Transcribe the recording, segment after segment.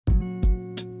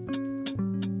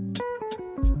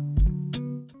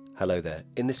Hello there.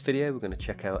 In this video we're going to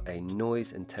check out a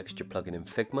noise and texture plugin in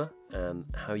Figma and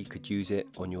how you could use it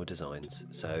on your designs.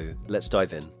 So let's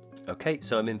dive in. Okay,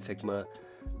 so I'm in Figma.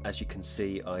 As you can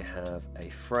see, I have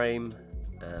a frame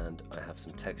and I have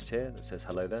some text here that says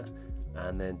hello there,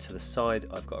 and then to the side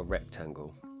I've got a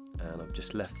rectangle and I've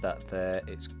just left that there.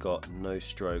 It's got no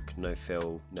stroke, no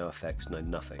fill, no effects, no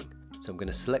nothing. So I'm going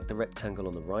to select the rectangle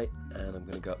on the right and I'm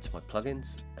going to go up to my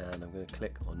plugins and I'm going to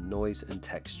click on noise and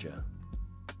texture.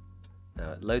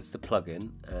 Now it loads the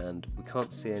plugin and we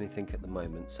can't see anything at the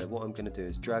moment, so what I'm going to do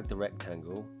is drag the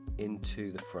rectangle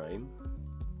into the frame,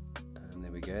 and there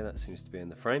we go, that seems to be in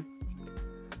the frame.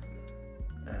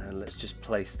 And let's just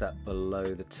place that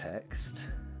below the text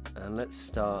and let's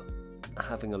start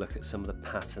having a look at some of the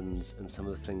patterns and some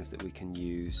of the things that we can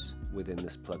use within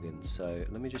this plugin. So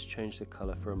let me just change the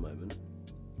color for a moment.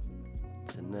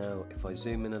 So now if I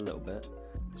zoom in a little bit,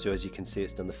 so as you can see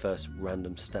it's done the first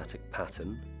random static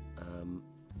pattern.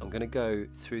 I'm going to go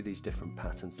through these different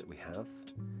patterns that we have,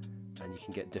 and you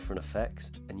can get different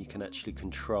effects and you can actually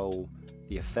control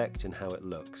the effect and how it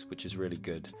looks, which is really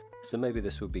good. So maybe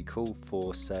this would be cool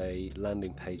for, say,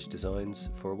 landing page designs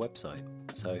for a website.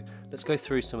 So let's go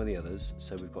through some of the others.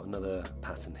 So we've got another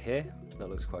pattern here that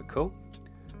looks quite cool.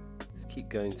 Let's keep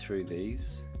going through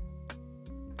these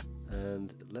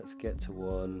and let's get to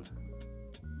one.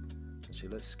 Actually,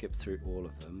 let's skip through all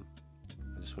of them.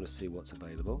 I just want to see what's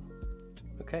available.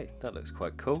 Okay, that looks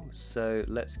quite cool. So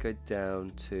let's go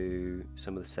down to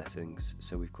some of the settings.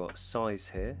 So we've got size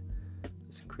here.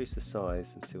 Let's increase the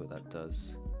size and see what that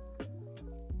does.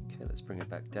 Okay, let's bring it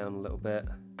back down a little bit.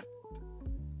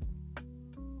 Yeah,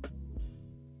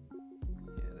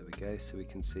 there we go. So we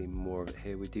can see more of it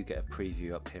here. We do get a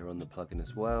preview up here on the plugin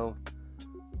as well.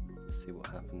 Let's see what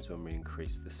happens when we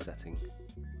increase this setting.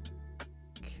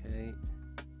 Okay.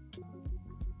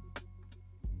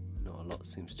 Not a lot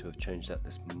seems to have changed at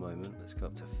this moment. Let's go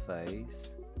up to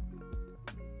phase.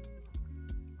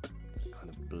 It kind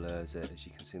of blurs it, as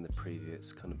you can see in the preview.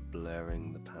 It's kind of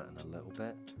blurring the pattern a little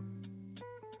bit.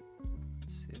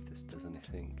 Let's see if this does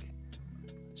anything.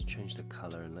 Let's change the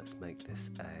color and let's make this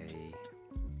make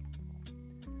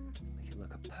it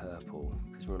like a purple,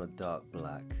 because we're on a dark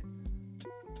black.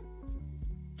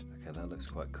 Okay, that looks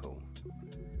quite cool.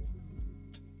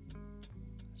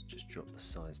 Let's just drop the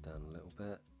size down a little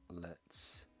bit.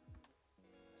 Let's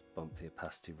bump the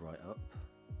opacity right up.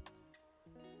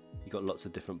 You've got lots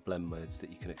of different blend modes that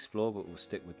you can explore, but we'll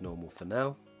stick with normal for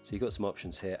now. So you've got some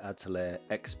options here: add to layer,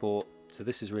 export. So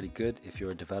this is really good if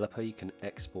you're a developer. You can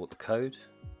export the code.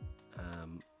 We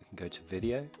can go to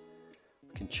video.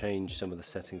 We can change some of the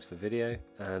settings for video,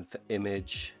 and for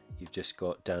image you've just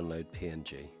got download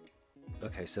PNG.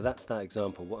 Okay, so that's that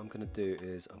example. What I'm going to do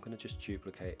is I'm going to just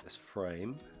duplicate this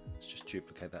frame. Let's just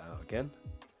duplicate that out again.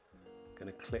 I'm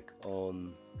going to click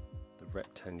on the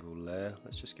rectangle layer.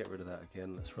 Let's just get rid of that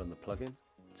again. Let's run the plugin.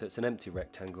 So it's an empty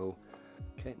rectangle.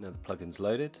 Okay, now the plugin's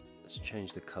loaded. Let's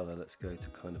change the color. Let's go to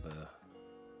kind of a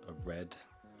red.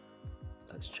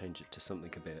 Let's change it to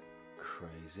something a bit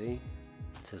crazy.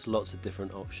 So there's lots of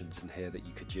different options in here that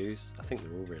you could use. I think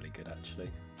they're all really good actually.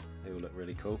 They all look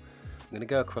really cool. I'm going to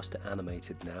go across to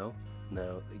animated now.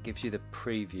 Now it gives you the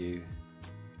preview,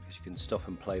 because you can stop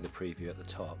and play the preview at the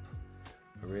top.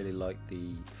 I really like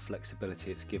the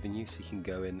flexibility it's given you, so you can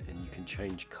go in and you can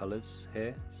change colors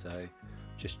here. So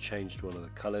just changed one of the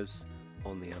colors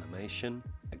on the animation.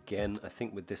 Again, I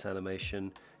think with this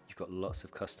animation you've got lots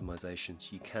of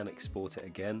customizations. You can export it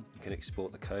again. You can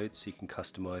export the code, so you can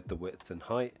customize the width and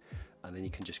height, and then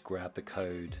you can just grab the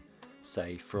code,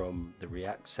 say from the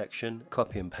React section,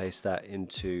 copy and paste that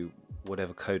into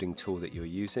whatever coding tool that you're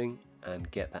using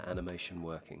and get that animation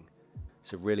working.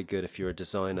 So really good if you're a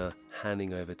designer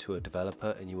handing over to a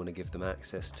developer and you want to give them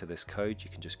access to this code.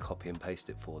 You can just copy and paste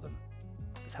it for them.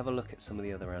 Let's have a look at some of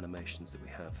the other animations that we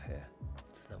have here.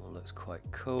 So that one looks quite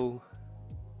cool.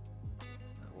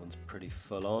 That one's pretty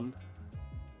full on.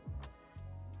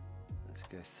 Let's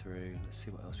go through, let's see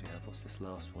what else we have. What's this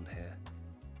last one here?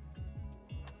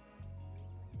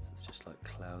 It's just like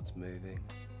clouds moving,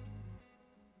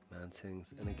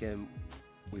 mountains, and again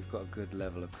we've got a good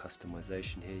level of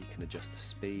customization here. You can adjust the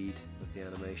speed of the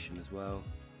animation as well.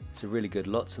 So really good,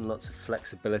 lots and lots of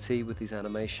flexibility with these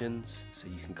animations, so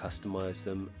you can customize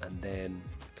them and then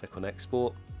click on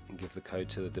export and give the code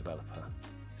to the developer.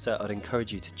 So I'd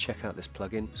encourage you to check out this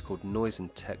plugin. It's called Noise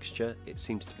and Texture. It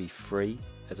seems to be free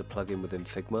as a plugin within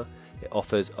Figma. It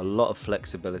offers a lot of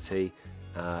flexibility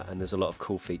and there's a lot of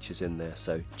cool features in there,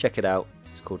 so check it out.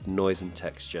 It's called Noise and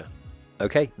Texture.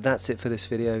 Okay, that's it for this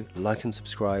video. Like and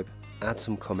subscribe, add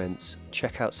some comments,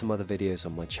 check out some other videos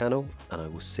on my channel, and I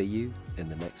will see you in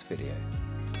the next video.